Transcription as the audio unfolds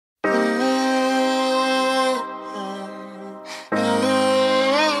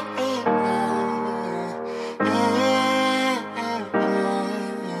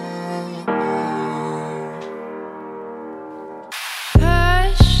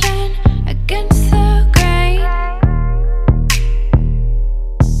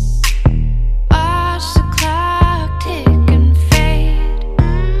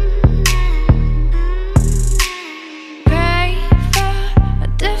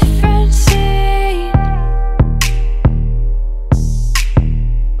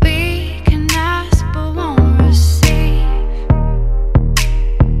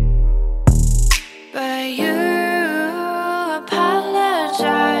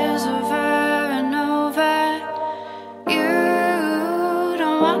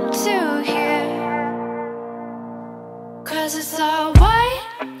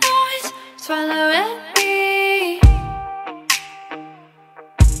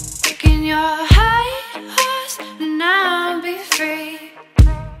your high horse and I'll be free.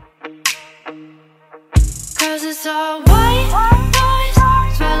 'Cause it's all white noise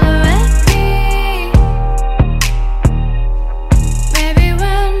swallowing me. Maybe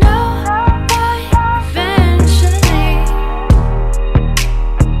we'll know why eventually.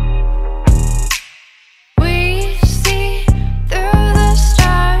 We see through the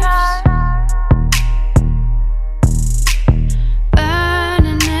stars,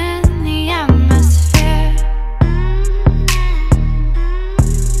 burning in the atmosphere.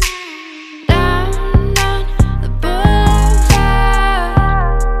 Down on the boulevard,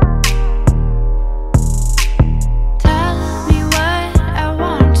 tell me what I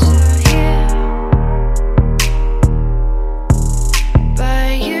want to hear.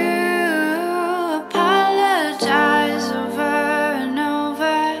 But you apologize over and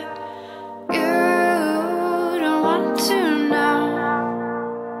over. You don't want to know.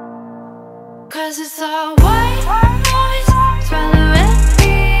 'Cause it's all white noise swallowing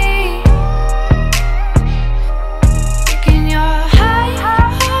me. Taking your high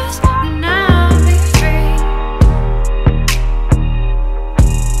horse and I'll be free.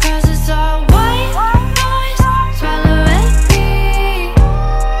 'Cause it's all white noise swallowing me.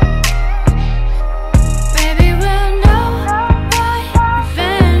 Maybe we'll know why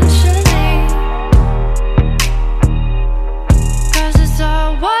eventually. 'Cause it's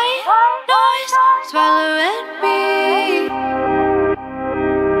all white noise swallowing me.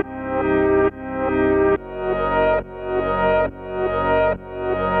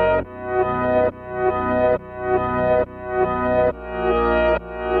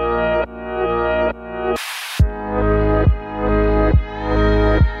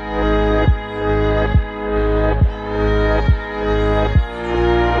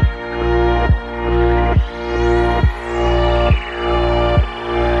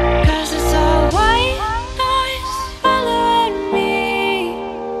 Cause it's all white noise following me.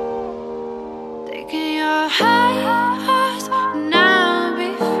 Taking your high horse and I'll be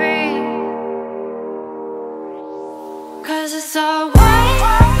free. 'Cause it's all white